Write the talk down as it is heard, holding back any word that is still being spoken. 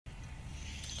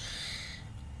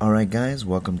Alright guys,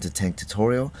 welcome to Tank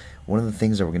Tutorial. One of the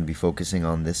things that we're going to be focusing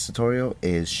on this tutorial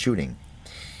is shooting.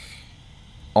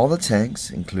 All the tanks,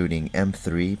 including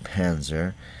M3,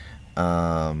 Panzer,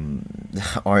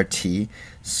 RT,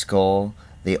 Skull,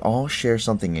 they all share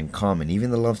something in common, even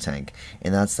the Love Tank,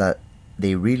 and that's that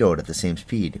they reload at the same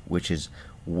speed, which is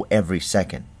every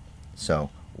second. So,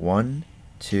 1,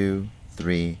 2,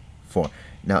 3, 4.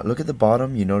 Now look at the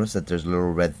bottom, you notice that there's a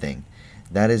little red thing.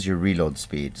 That is your reload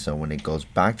speed. So when it goes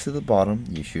back to the bottom,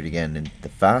 you shoot again. And the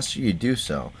faster you do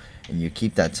so, and you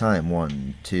keep that time,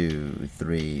 1, 2,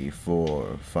 3,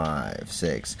 4, 5,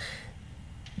 6,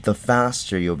 the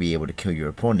faster you'll be able to kill your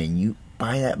opponent. And you,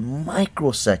 by that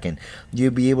microsecond,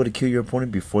 you'll be able to kill your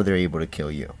opponent before they're able to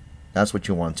kill you. That's what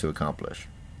you want to accomplish.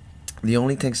 The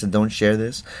only tanks that don't share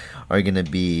this are going to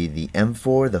be the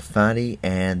M4, the Fatty,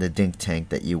 and the Dink tank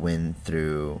that you win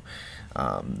through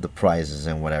the prizes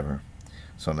and whatever.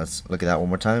 So let's look at that one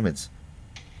more time. It's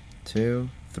 2,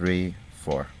 3,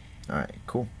 4. Alright,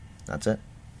 cool. That's it.